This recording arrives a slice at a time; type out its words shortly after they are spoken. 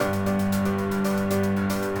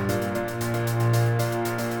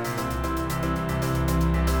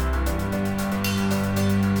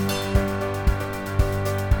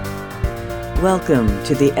Welcome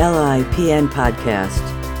to the LIPN podcast,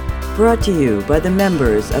 brought to you by the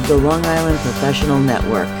members of the Long Island Professional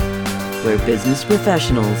Network, where business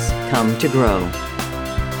professionals come to grow.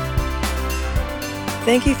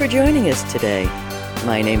 Thank you for joining us today.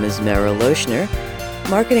 My name is Meryl Lochner,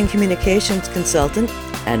 marketing communications consultant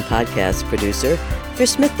and podcast producer for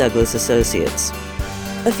Smith Douglas Associates.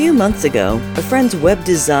 A few months ago, a friend's web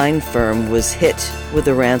design firm was hit with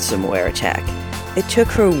a ransomware attack. It took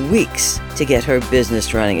her weeks to get her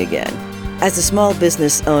business running again. As a small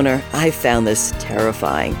business owner, I found this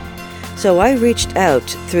terrifying. So I reached out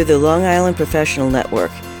through the Long Island Professional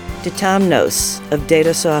Network to Tom Nose of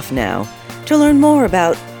Datasoft Now to learn more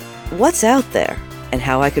about what's out there and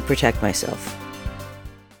how I could protect myself.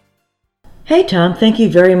 Hey Tom, thank you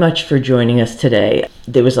very much for joining us today.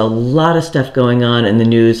 There was a lot of stuff going on in the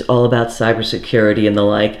news all about cybersecurity and the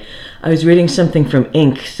like. I was reading something from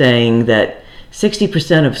Inc. saying that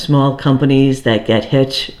 60% of small companies that get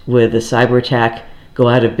hit with a cyber attack go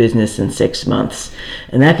out of business in 6 months.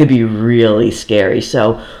 And that could be really scary.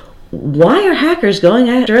 So why are hackers going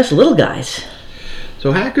after us little guys?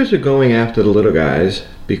 So hackers are going after the little guys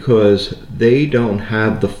because they don't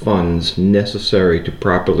have the funds necessary to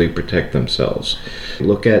properly protect themselves.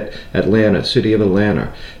 Look at Atlanta, City of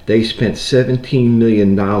Atlanta. They spent $17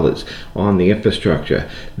 million on the infrastructure.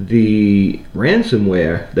 The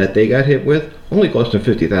ransomware that they got hit with only cost them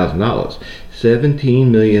 $50,000. $17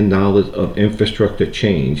 million of infrastructure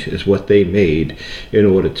change is what they made in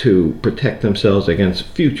order to protect themselves against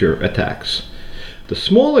future attacks. The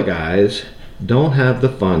smaller guys don't have the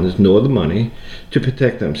funds nor the money to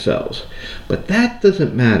protect themselves. But that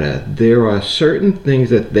doesn't matter. There are certain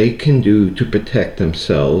things that they can do to protect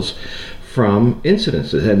themselves from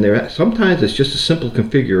incidences. And sometimes it's just a simple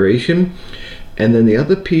configuration. And then the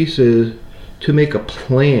other piece is to make a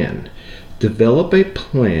plan. Develop a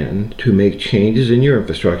plan to make changes in your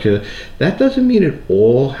infrastructure. That doesn't mean it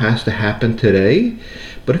all has to happen today.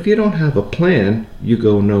 But if you don't have a plan, you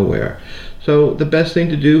go nowhere. So the best thing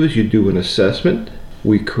to do is you do an assessment.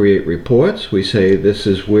 We create reports. We say this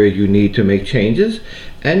is where you need to make changes.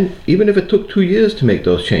 And even if it took 2 years to make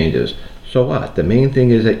those changes, so what? The main thing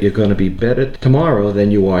is that you're going to be better tomorrow than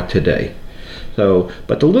you are today.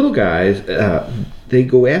 But the little guys, they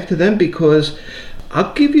go after them because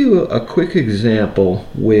I'll give you a quick example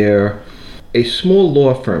where a small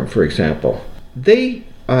law firm, for example, they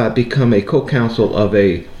become a co-counsel of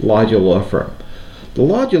a larger law firm. The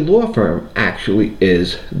larger law firm actually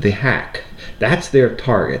is the hack. That's their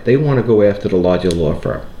target. They want to go after the larger law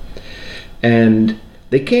firm. And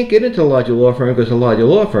they can't get into the larger law firm because the larger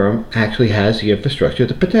law firm actually has the infrastructure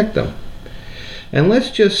to protect them. And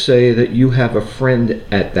let's just say that you have a friend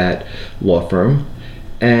at that law firm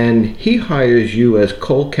and he hires you as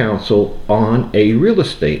co-counsel on a real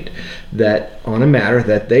estate on a matter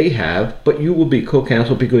that they have, but you will be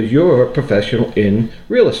co-counsel because you're a professional in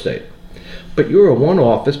real estate. But you're a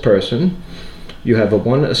one-office person, you have a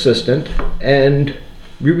one assistant, and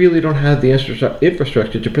you really don't have the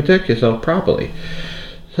infrastructure to protect yourself properly.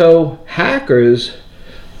 So hackers,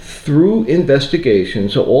 through investigation,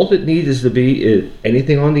 so all it needs is to be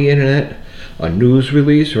anything on the internet, a news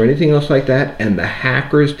release or anything else like that, and the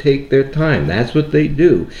hackers take their time. That's what they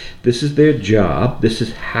do. This is their job. This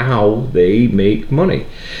is how they make money.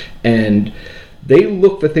 And they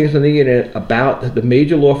look for things on the internet about the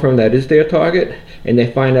major law firm that is their target, and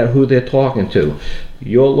they find out who they're talking to.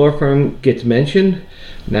 Your law firm gets mentioned,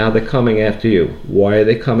 now they're coming after you. Why are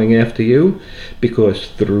they coming after you? Because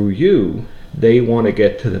through you, they want to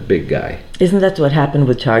get to the big guy. Isn't that what happened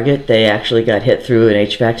with Target? They actually got hit through an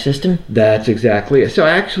HVAC system? That's exactly it. So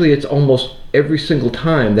actually, it's almost every single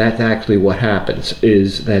time that's actually what happens,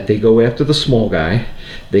 is that they go after the small guy,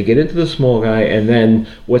 they get into the small guy, and then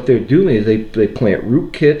what they're doing is they plant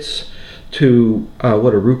rootkits to,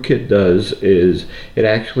 what a rootkit does is it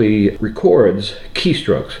actually records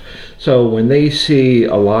keystrokes. So when they see a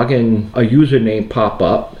username pop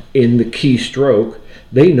up in the keystroke,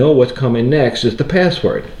 they know what's coming next is the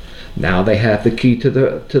password. Now they have the key to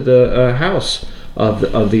the house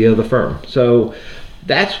of the other firm. So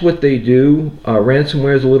that's what they do.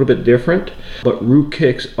 Ransomware is a little bit different, but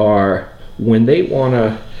rootkits are when they want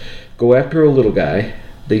to go after a little guy,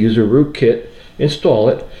 they use a rootkit, install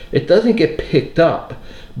it. It doesn't get picked up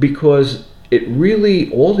because it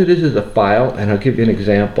really, all it is a file, and I'll give you an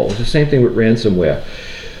example. It's the same thing with ransomware.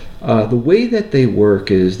 The way that they work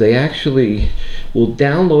is they actually will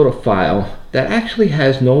download a file that actually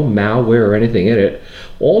has no malware or anything in it.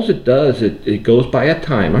 All it does, it goes by a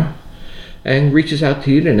timer and reaches out to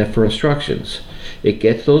the internet for instructions. It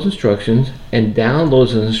gets those instructions and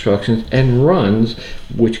downloads those instructions and runs,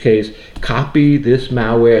 in which case, copy this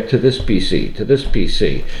malware to this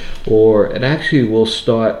PC, or it actually will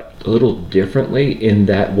start a little differently in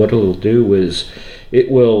that what it'll do is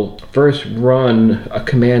it will first run a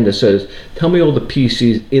command that says, tell me all the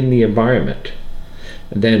PCs in the environment.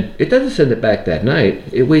 And then it doesn't send it back that night.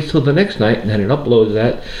 It waits till the next night, and then it uploads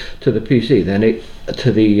that to the PC, then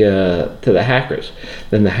to the hackers.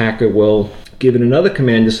 Then the hacker will give it another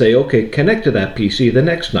command to say, okay, connect to that PC the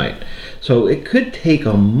next night. So it could take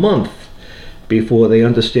a month before they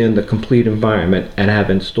understand the complete environment and have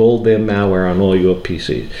installed their malware on all your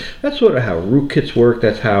PCs. That's sort of how rootkits work.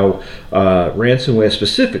 That's how ransomware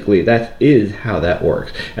specifically, that is how that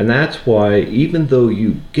works. And that's why even though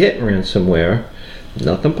you get ransomware,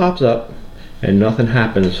 nothing pops up and nothing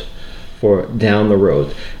happens for down the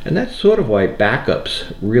road. And that's sort of why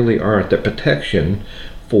backups really aren't the protection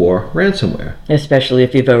for ransomware. Especially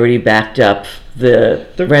if you've already backed up the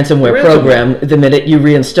ransomware program. The minute you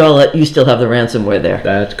reinstall it, you still have the ransomware there.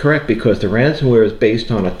 That's correct, because the ransomware is based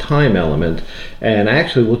on a time element, and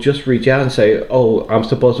actually we'll just reach out and say, oh, I'm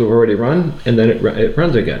supposed to have already run, and then it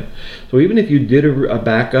runs again. So even if you did a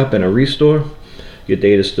backup and a restore, your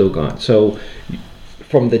data's still gone. So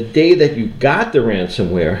from the day that you got the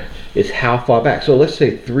ransomware is how far back. So let's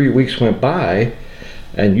say 3 weeks went by,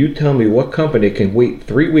 and you tell me what company can wait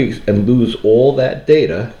 3 weeks and lose all that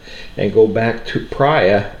data and go back to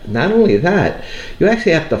prior. Not only that, you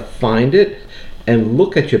actually have to find it and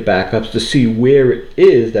look at your backups to see where it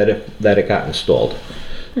is that it got installed.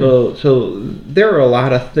 So there are a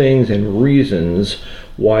lot of things and reasons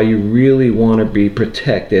why you really want to be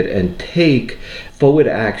protected and take forward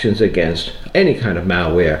actions against any kind of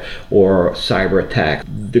malware or cyber attack.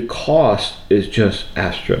 The cost is just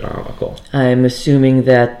astronomical. I'm assuming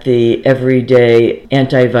that the everyday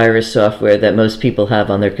antivirus software that most people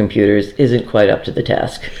have on their computers isn't quite up to the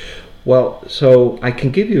task. Well, so I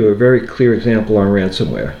can give you a very clear example on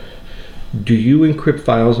ransomware. Do you encrypt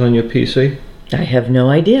files on your PC? I have no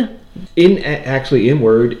idea. In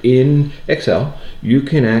Word, in Excel, you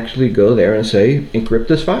can actually go there and say, encrypt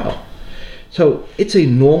this file. So it's a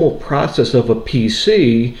normal process of a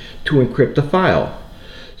PC to encrypt a file.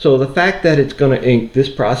 So the fact that this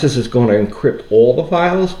process is going to encrypt all the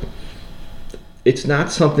files, it's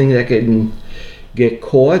not something that can get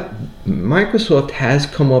caught. Microsoft has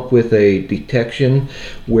come up with a detection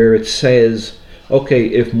where it says, okay,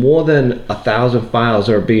 if more than 1,000 files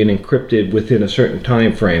are being encrypted within a certain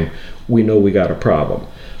time frame, we know we got a problem.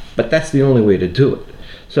 But that's the only way to do it.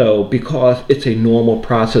 So because it's a normal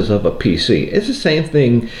process of a PC, it's the same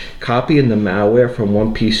thing copying the malware from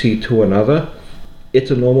one PC to another.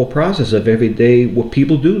 It's a normal process of every day what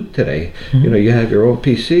people do today. Mm-hmm. You have your own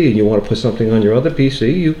PC and you want to put something on your other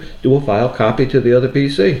PC, you do a file copy to the other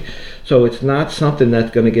PC. So it's not something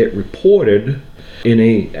that's going to get reported in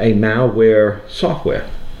a malware software.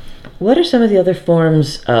 What are some of the other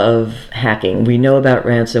forms of hacking? We know about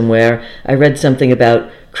ransomware. I read something about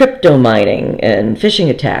crypto mining and phishing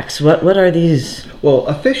attacks. What are these? Well,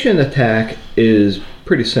 a phishing attack is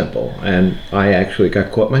pretty simple, and I actually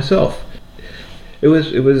got caught myself. It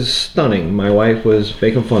was stunning. My wife was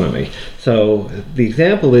making fun of me. So the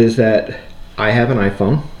example is that I have an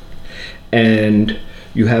iPhone, and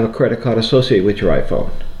you have a credit card associated with your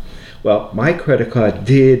iPhone. Well, my credit card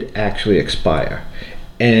did actually expire,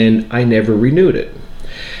 and I never renewed it.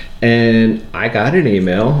 And I got an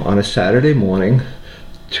email on a Saturday morning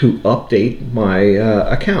to update my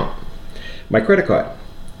account, my credit card.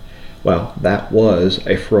 Well, that was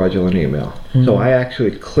a fraudulent email. Mm-hmm. So I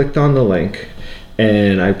actually clicked on the link,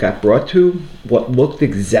 and I got brought to what looked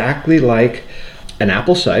exactly like an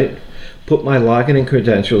Apple site, put my login and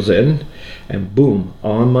credentials in, and boom,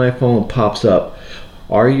 on my phone pops up,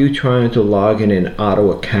 are you trying to log in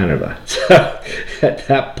Ottawa, Canada? So at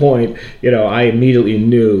that point, I immediately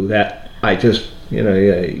knew that I just, you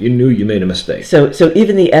knew you made a mistake. So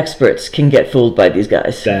even the experts can get fooled by these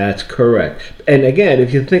guys. That's correct. And again,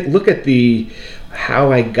 if you look at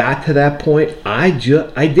how I got to that point, I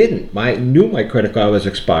didn't. I knew my credit card was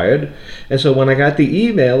expired, and so when I got the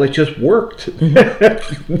email, it just worked.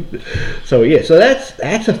 So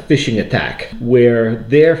that's a phishing attack where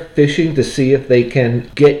they're phishing to see if they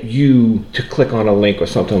can get you to click on a link or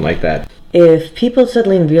something like that. If people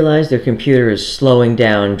suddenly realize their computer is slowing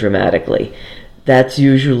down dramatically, that's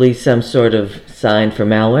usually some sort of sign for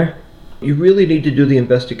malware? You really need to do the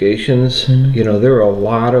investigations. Mm-hmm.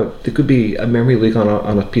 There could be a memory leak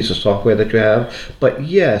on a piece of software that you have. But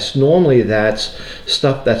yes, normally that's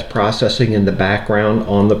stuff that's processing in the background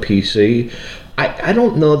on the PC. I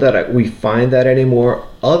don't know that we find that anymore,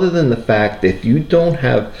 other than the fact that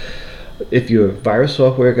if your virus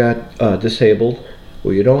software got disabled,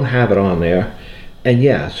 or you don't have it on there,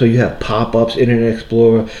 and so you have pop-ups, Internet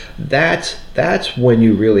Explorer, that's when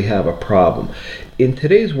you really have a problem. In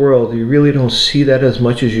today's world, you really don't see that as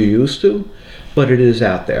much as you used to, but it is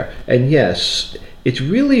out there. And yes, it's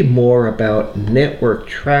really more about network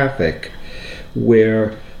traffic,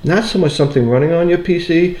 where not so much something running on your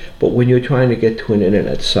PC, but when you're trying to get to an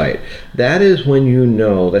internet site. That is when you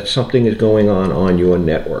know that something is going on your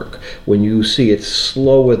network, when you see it's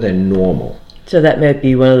slower than normal. So that might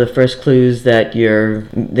be one of the first clues that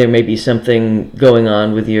there may be something going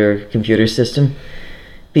on with your computer system.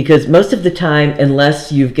 Because most of the time,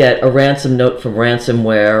 unless you get a ransom note from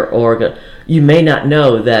ransomware, you may not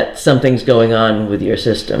know that something's going on with your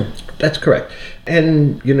system. That's correct.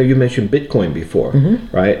 And you mentioned Bitcoin before,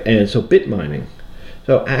 right? And so bit mining.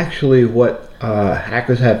 So actually what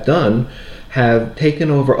hackers have done, have taken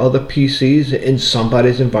over other PCs in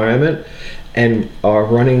somebody's environment and are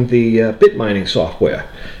running the bit mining software.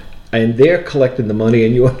 And they're collecting the money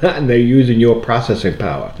and you're not, and they're using your processing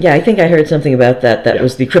power. Yeah, I think I heard something about that. That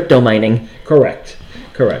was the crypto mining. Correct.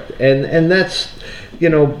 And that's,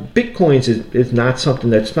 Bitcoins is not something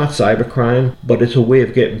that's not cybercrime, but it's a way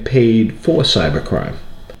of getting paid for cybercrime.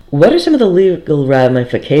 What are some of the legal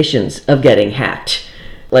ramifications of getting hacked?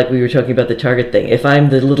 Like we were talking about the Target thing. If I'm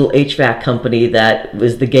the little HVAC company that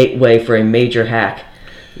was the gateway for a major hack,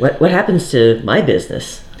 what happens to my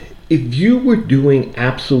business? If you were doing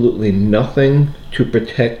absolutely nothing to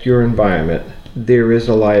protect your environment, there is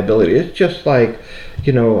a liability. It's just like,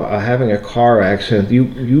 having a car accident.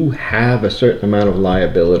 You have a certain amount of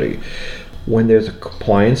liability. When there's a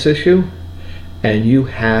compliance issue and you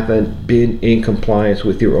haven't been in compliance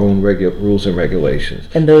with your own rules and regulations.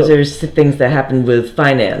 And those are things that happen with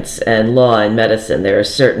finance and law and medicine. There are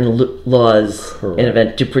certain laws in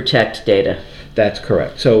event to protect data. That's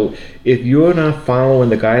correct. So if you're not following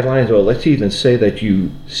the guidelines, or let's even say that you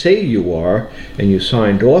say you are and you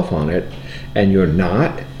signed off on it and you're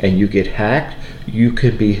not, and you get hacked, you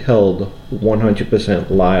could be held 100%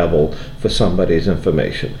 liable for somebody's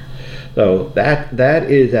information. So that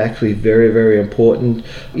is actually very, very important.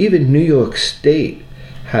 Even New York State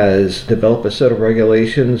has developed a set of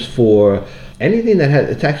regulations for anything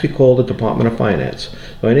it's actually called the Department of Finance.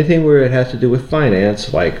 So anything where it has to do with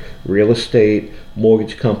finance, like real estate,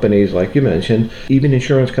 mortgage companies, like you mentioned, even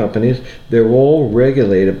insurance companies, they're all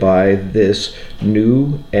regulated by this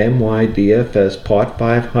new NYDFS Part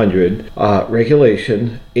 500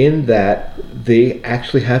 regulation, in that they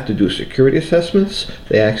actually have to do security assessments.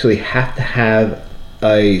 They actually have to have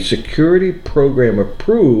a security program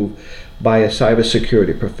approved by a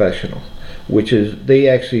cybersecurity professional, which is, they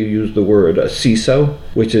actually use the word CISO,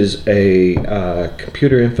 which is a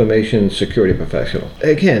computer information security professional.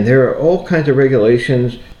 Again, there are all kinds of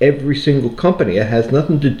regulations. Every single company, it has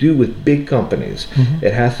nothing to do with big companies.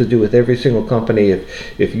 It has to do with every single company.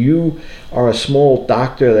 If you are a small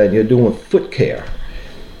doctor and you're doing foot care,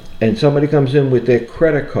 and somebody comes in with their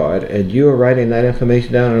credit card and you're writing that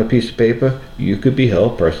information down on a piece of paper, you could be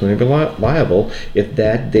held personally liable if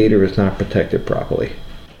that data is not protected properly.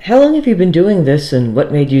 How long have you been doing this, and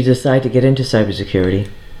what made you decide to get into cybersecurity?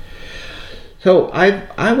 So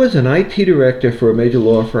I was an IT director for a major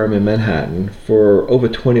law firm in Manhattan for over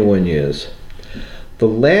 21 years. The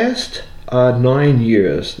last 9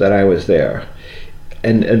 years that I was there,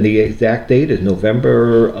 and the exact date is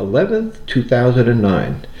November 11th,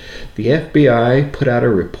 2009, the FBI put out a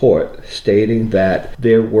report stating that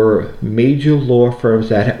there were major law firms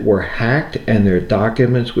that were hacked and their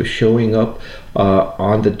documents were showing up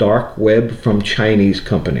on the dark web from Chinese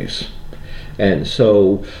companies. And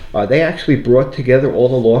so they actually brought together all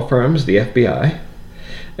the law firms, the FBI,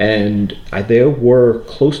 and there were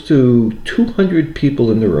close to 200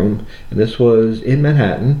 people in the room, and this was in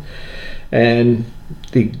Manhattan. And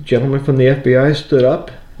the gentleman from the FBI stood up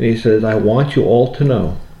and he says, "I want you all to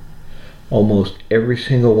know, almost every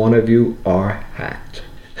single one of you are hacked."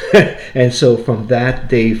 And so from that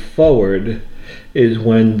day forward is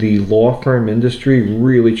when the law firm industry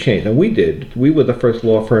really changed. And we were the first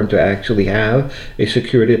law firm to actually have a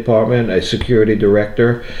security department, a security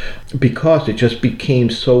director, because it just became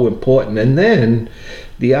so important. And then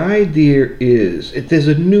the idea is, there's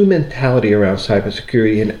a new mentality around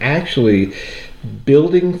cybersecurity, and actually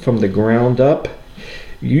building from the ground up.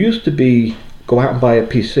 You used to be, go out and buy a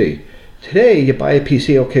PC. Today, you buy a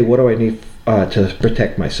PC, okay, what do I need to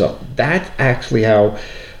protect myself? That's actually how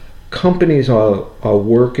companies are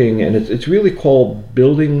working, and it's really called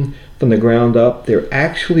building from the ground up. There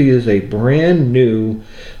actually is a brand new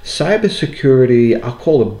cybersecurity, I'll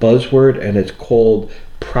call it buzzword, and it's called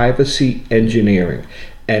privacy engineering.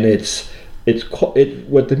 And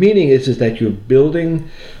what the meaning is that you're building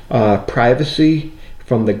privacy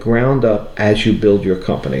from the ground up as you build your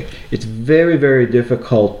company. It's very, very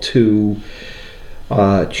difficult to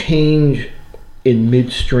change in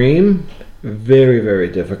midstream. Very, very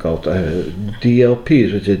difficult.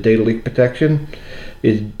 DLPs, which is data leak protection,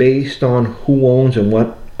 is based on who owns and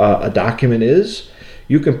what a document is.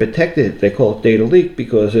 You can protect it. They call it data leak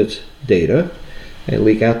because it's data and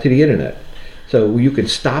leak out to the internet. So you can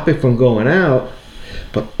stop it from going out,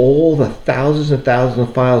 but all the thousands and thousands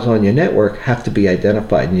of files on your network have to be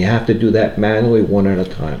identified, and you have to do that manually one at a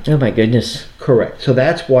time. Oh my goodness. Correct. So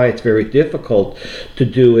that's why it's very difficult to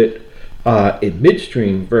do it in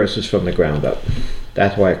midstream versus from the ground up.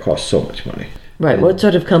 That's why it costs so much money. Right. What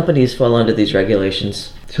sort of companies fall under these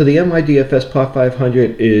regulations? So the MIDFS Part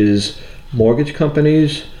 500 is mortgage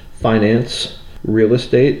companies, finance, real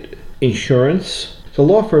estate, insurance. So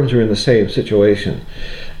law firms are in the same situation.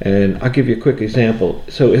 And I'll give you a quick example.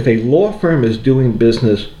 So if a law firm is doing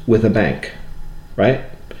business with a bank, right,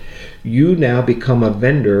 you now become a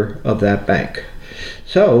vendor of that bank.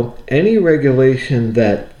 So any regulation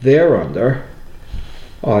that they're under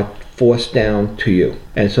are forced down to you.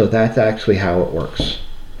 And so that's actually how it works.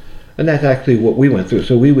 And that's actually what we went through.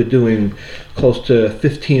 So we were doing close to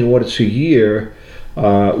 15 audits a year,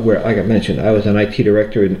 where, like I mentioned, I was an IT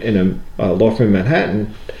director in a law firm in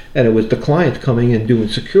Manhattan, and it was the clients coming and doing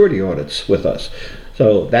security audits with us.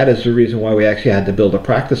 So that is the reason why we actually had to build a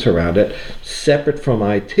practice around it, separate from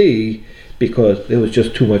IT, because it was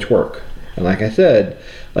just too much work. And like I said,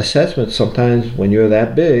 assessments, sometimes when you're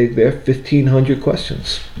that big, they're 1,500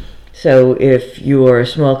 questions. So if you are a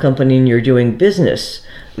small company and you're doing business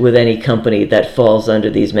with any company that falls under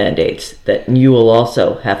these mandates, that you will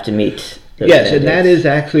also have to meet those Yes, mandates. and that is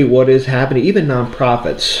actually what is happening. Even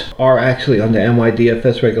nonprofits are actually under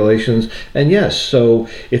MIDFS regulations. And yes, so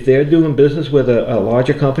if they're doing business with a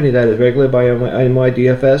larger company that is regulated by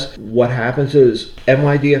MIDFS, what happens is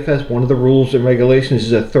MIDFS, one of the rules and regulations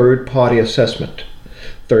is a third-party assessment.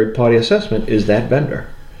 Third-party assessment is that vendor.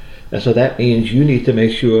 And so that means you need to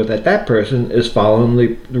make sure that that person is following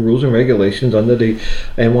the rules and regulations under the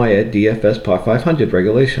MIDFS Part 500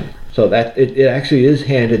 regulation. So that it actually is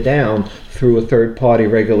handed down through a third-party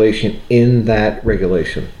regulation in that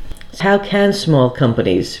regulation. How can small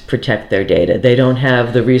companies protect their data? They don't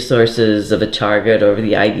have the resources of a Target or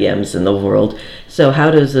the IBMs in the world. So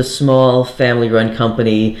how does a small family-run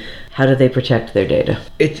company, how do they protect their data?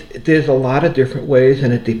 There's a lot of different ways,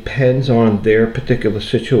 and it depends on their particular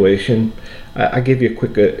situation. I'll give you a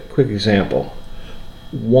quick example.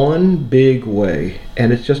 One big way,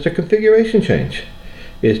 and it's just a configuration change,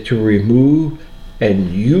 is to remove,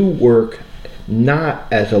 and you work not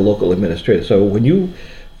as a local administrator. So when you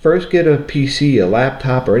first get a PC, a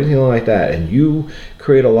laptop, or anything like that, and you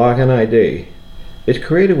create a login ID, it's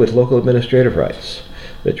created with local administrative rights.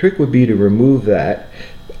 The trick would be to remove that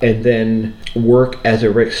and then work as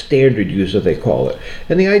a standard user, they call it.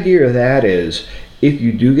 And the idea of that is, if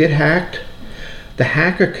you do get hacked, the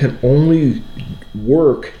hacker can only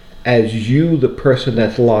work as you, the person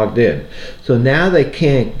that's logged in. So now they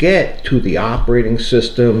can't get to the operating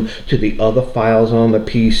system, to the other files on the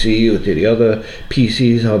PC, or to the other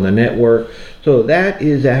PCs on the network. So that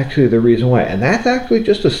is actually the reason why. And that's actually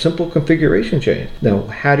just a simple configuration change. Now,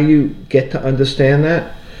 how do you get to understand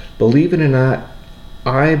that? Believe it or not,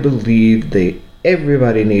 I believe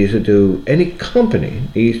everybody needs to do, any company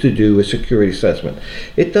needs to do a security assessment.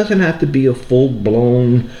 It doesn't have to be a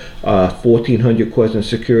full-blown 1,400 question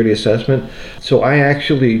security assessment. So I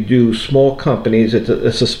actually do small companies, it's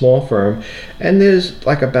a small firm, and there's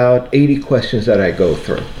like about 80 questions that I go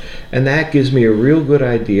through. And that gives me a real good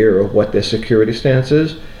idea of what their security stance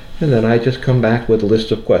is. And then I just come back with a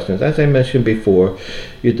list of questions. As I mentioned before,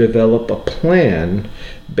 you develop a plan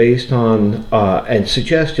based on, and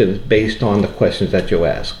suggestions based on the questions that you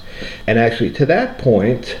ask. And actually, to that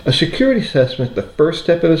point, a security assessment, the first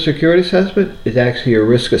step of a security assessment is actually a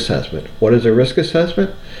risk assessment. What is a risk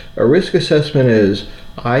assessment? A risk assessment is,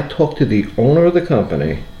 I talk to the owner of the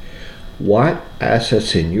company, what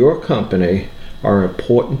assets in your company are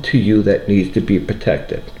important to you that needs to be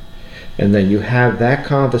protected. And then you have that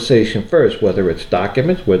conversation first, whether it's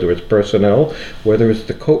documents, whether it's personnel, whether it's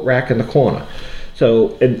the coat rack in the corner.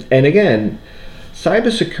 So, and again,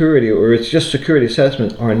 cybersecurity, or it's just security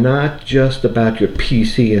assessments, are not just about your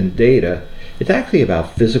PC and data. It's actually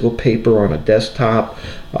about physical paper on a desktop.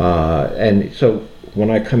 And so when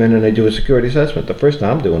I come in and I do a security assessment, the first thing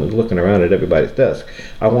I'm doing is looking around at everybody's desk.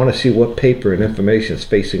 I want to see what paper and information is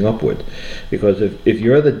facing upward. Because if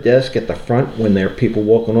you're the desk at the front when there are people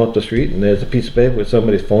walking off the street and there's a piece of paper with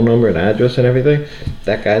somebody's phone number and address and everything,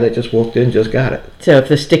 that guy that just walked in just got it. So if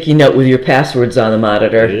the sticky note with your passwords on the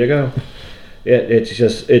monitor. There you go.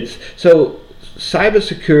 So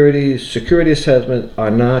cybersecurity, security assessment are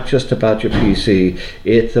not just about your PC.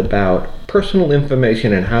 It's about personal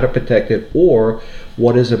information and how to protect it, or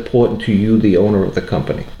what is important to you, the owner of the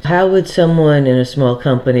company. How would someone in a small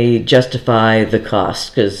company justify the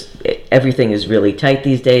cost? Because everything is really tight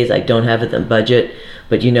these days. I don't have it in budget,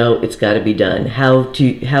 but it's got to be done. How do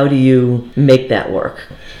you make that work?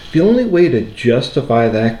 The only way to justify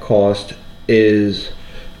that cost is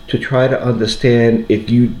to try to understand if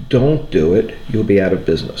you don't do it, you'll be out of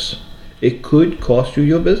business. It could cost you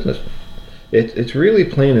your business. It's really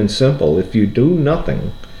plain and simple. If you do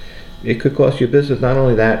nothing, it could cost you business. Not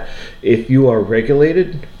only that, if you are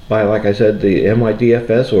regulated by, like I said, the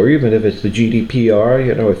MIDFS, or even if it's the GDPR,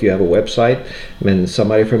 if you have a website and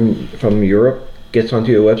somebody from Europe gets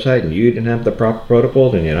onto your website and you didn't have the proper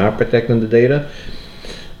protocols and you're not protecting the data,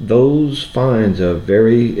 those fines are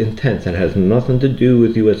very intense and has nothing to do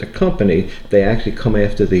with you as a company. They actually come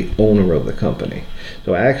after the owner of the company.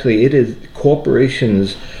 So actually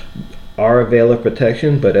corporations are a veil of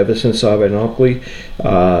protection, but ever since Sarbanes-Oxley,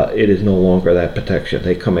 it is no longer that protection.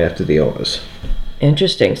 They come after the owners.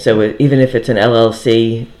 Interesting. So even if it's an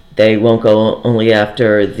LLC, they won't go only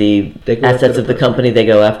after the assets of the company, they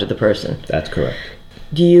go after the person. That's correct.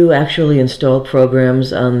 Do you actually install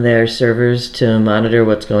programs on their servers to monitor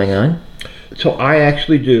what's going on? So I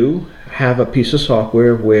actually do have a piece of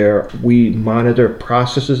software where we monitor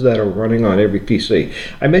processes that are running on every PC.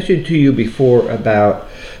 I mentioned to you before about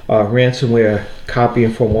ransomware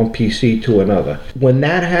copying from one PC to another. When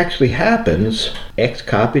that actually happens,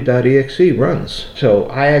 xcopy.exe runs. So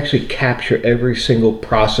I actually capture every single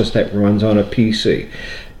process that runs on a PC.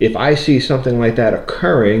 If I see something like that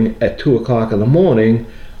occurring at 2 o'clock in the morning,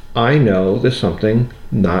 I know there's something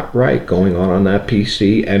not right going on that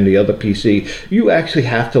PC and the other PC. You actually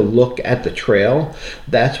have to look at the trail.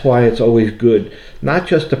 That's why it's always good not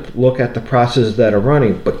just to look at the processes that are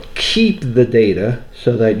running, but keep the data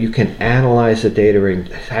so that you can analyze the data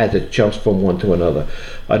and as it jumps from one to another.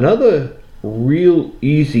 Another real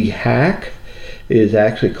easy hack is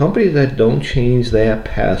actually companies that don't change their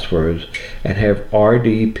passwords and have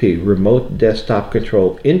RDP, remote desktop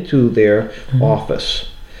control, into their office.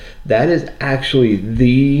 That is actually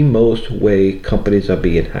the most way companies are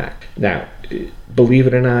being hacked. Now, believe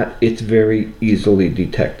it or not, it's very easily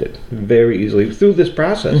detected, very easily through this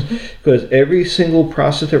process, because every single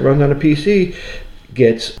process that runs on a PC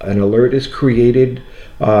gets an alert is created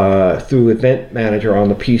through Event Manager on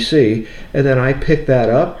the PC, and then I pick that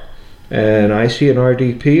up and I see an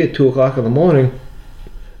RDP at 2 o'clock in the morning,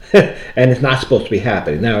 and it's not supposed to be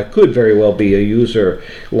happening. Now, it could very well be a user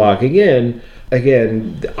logging in.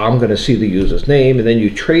 Again, I'm going to see the user's name, and then you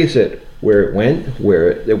trace it where it went,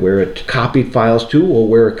 where it copied files to, or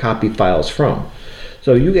where it copied files from.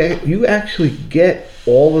 So you actually get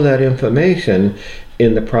all of that information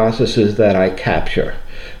in the processes that I capture.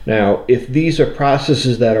 Now, if these are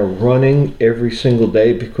processes that are running every single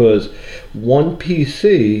day, because one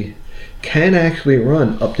PC can actually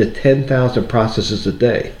run up to 10,000 processes a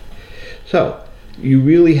day. So you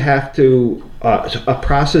really have to, a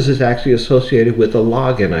process is actually associated with a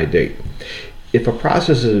login ID. If a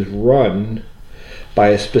process is run by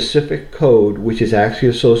a specific code which is actually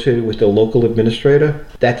associated with the local administrator,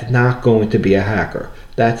 that's not going to be a hacker.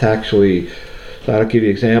 That's actually, so I'll give you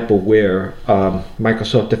an example where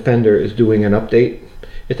Microsoft Defender is doing an update.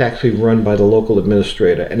 It's actually run by the local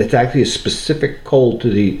administrator, and it's actually a specific code to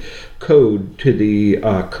the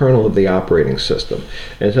kernel of the operating system.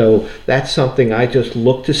 And so that's something I just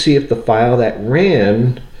look to see if the file that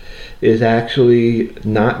ran is actually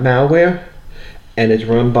not malware and it's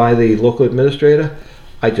run by the local administrator.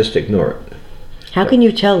 I just ignore it. How can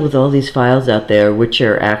you tell with all these files out there which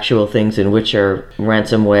are actual things and which are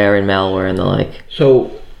ransomware and malware and the like?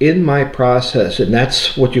 So in my process, and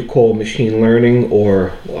that's what you call machine learning,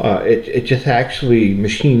 or it's just actually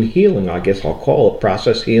machine healing, I guess I'll call it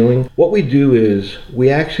process healing. What we do is we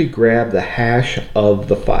actually grab the hash of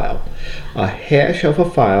the file. A hash of a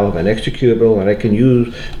file of an executable, and I can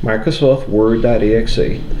use Microsoft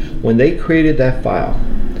Word.exe. When they created that file,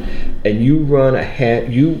 and you run a hash,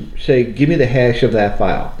 you say, give me the hash of that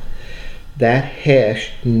file. That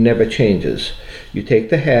hash never changes. You take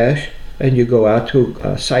the hash, and you go out to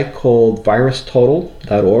a site called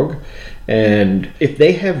virustotal.org, And if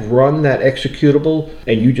they have run that executable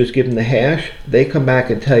and you just give them the hash, they come back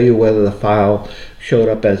and tell you whether the file showed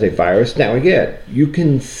up as a virus. Now again, you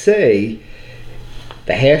can say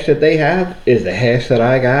the hash that they have is the hash that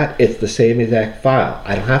I got. It's the same exact file.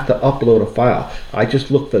 I don't have to upload a file. I just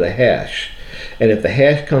look for the hash. And if the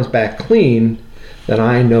hash comes back clean, then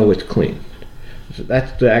I know it's clean. So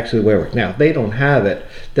that's actually where it works. Now, if they don't have it,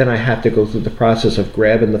 then I have to go through the process of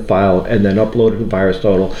grabbing the file and then upload it to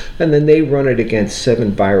VirusTotal, and then they run it against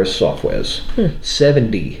 7 virus softwares.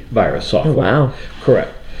 70 virus software. Oh, wow.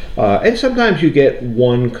 Correct. And sometimes you get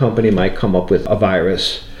one company might come up with a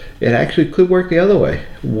virus. It actually could work the other way,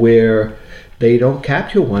 where they don't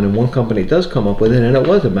capture one and one company does come up with it, and it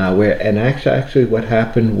was a malware. And actually what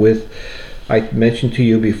happened with, I mentioned to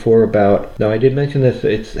you before about, no, I did mention this,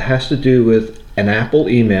 it has to do with an Apple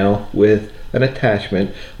email with an attachment,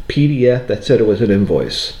 PDF that said it was an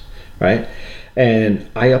invoice, right? And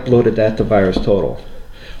I uploaded that to VirusTotal.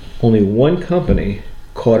 Only one company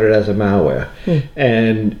caught it as a malware,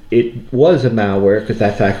 and it was a malware because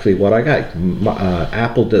that's actually what I got.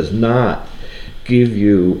 Apple does not give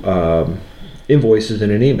you invoices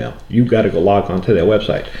in an email. You've got to go log on to their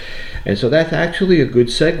website. And so that's actually a good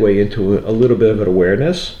segue into a little bit of an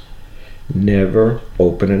awareness. Never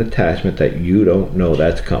open an attachment that you don't know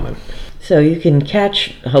that's coming. So you can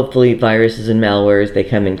catch, hopefully, viruses and malware as they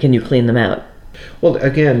come in. Can you clean them out? Well,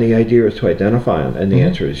 again, the idea is to identify them, and the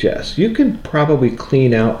answer is yes. You can probably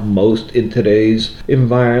clean out most in today's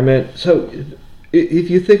environment. So if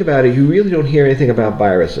you think about it, you really don't hear anything about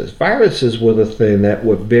viruses. Viruses were the thing that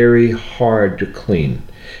were very hard to clean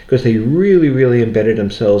because they really, really embedded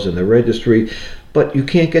themselves in the registry. But you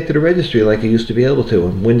can't get to the registry like you used to be able to.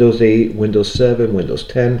 In Windows 8, Windows 7, Windows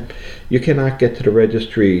 10, you cannot get to the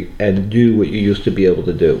registry and do what you used to be able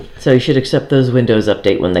to do. So you should accept those Windows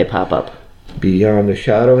update when they pop up. Beyond a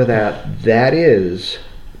shadow of that is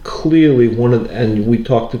clearly one of, and we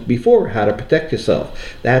talked before, how to protect yourself.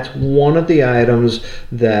 That's one of the items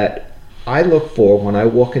that I look for when I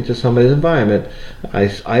walk into somebody's environment.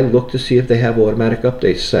 I look to see if they have automatic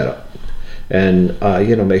updates set up. And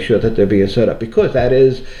make sure that they're being set up, because that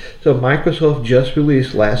is, so Microsoft just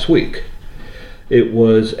released last week. It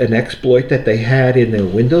was an exploit that they had in their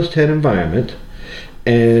Windows 10 environment,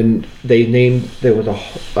 and they named, there was a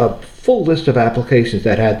full list of applications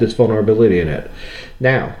that had this vulnerability in it.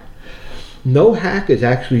 Now, no hackers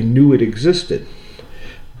actually knew it existed,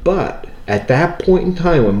 but at that point in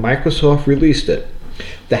time when Microsoft released it,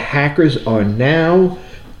 the hackers are now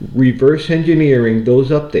reverse engineering those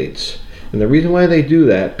updates. And the reason why they do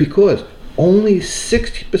that, because only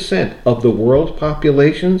 60% of the world's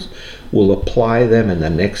populations will apply them in the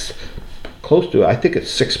next, close to, I think it's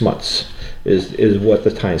 6 months is what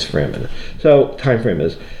the time frame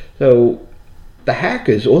is. So the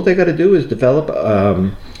hackers, all they got to do is develop a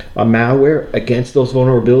malware against those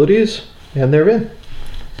vulnerabilities, and they're in.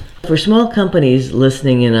 For small companies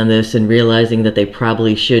listening in on this and realizing that they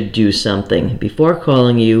probably should do something, before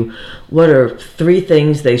calling you, what are 3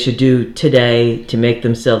 things they should do today to make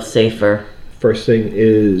themselves safer? First thing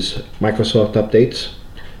is Microsoft updates.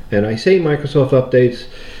 And I say Microsoft updates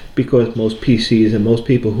because most PCs and most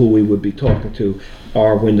people who we would be talking to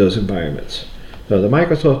are Windows environments. So the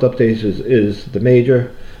Microsoft updates is the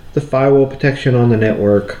major, the firewall protection on the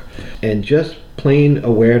network, and just plain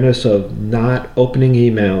awareness of not opening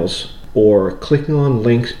emails or clicking on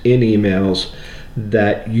links in emails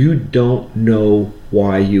that you don't know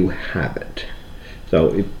why you have it.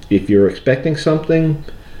 So if you're expecting something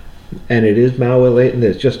and it is malware latent,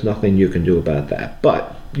 there's just nothing you can do about that.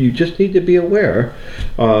 But you just need to be aware.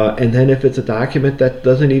 And then if it's a document that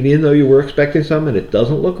doesn't, even though you were expecting something, it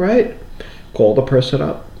doesn't look right, call the person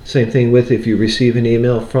up. Same thing with if you receive an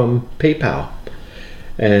email from PayPal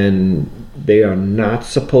and they are not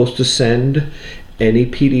supposed to send any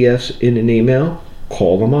PDFs in an email,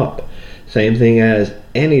 call them up. Same thing as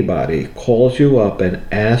anybody calls you up and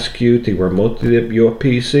asks you to remote your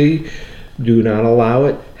PC, do not allow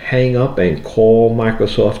it. Hang up and call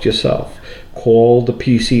Microsoft yourself. Call the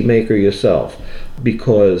PC maker yourself,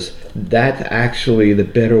 because that's actually the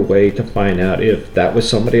better way to find out if that was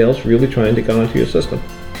somebody else really trying to go into your system.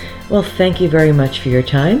 Well, thank you very much for your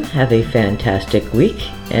time. Have a fantastic week,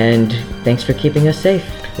 and thanks for keeping us safe.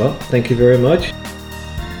 Well, thank you very much.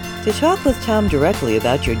 To talk with Tom directly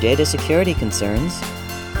about your data security concerns,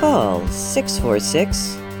 call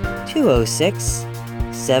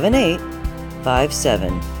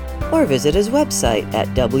 646-206-7857 or visit his website at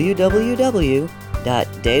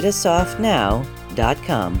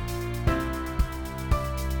www.datasoftnow.com.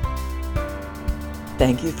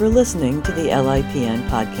 Thank you for listening to the LIPN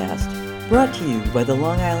podcast. brought to you by the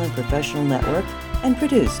Long Island Professional Network and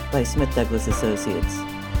produced by Smith Douglas Associates.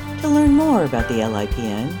 To learn more about the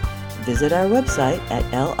LIPN, visit our website at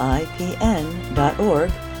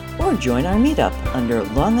lipn.org or join our meetup under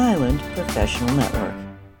Long Island Professional Network.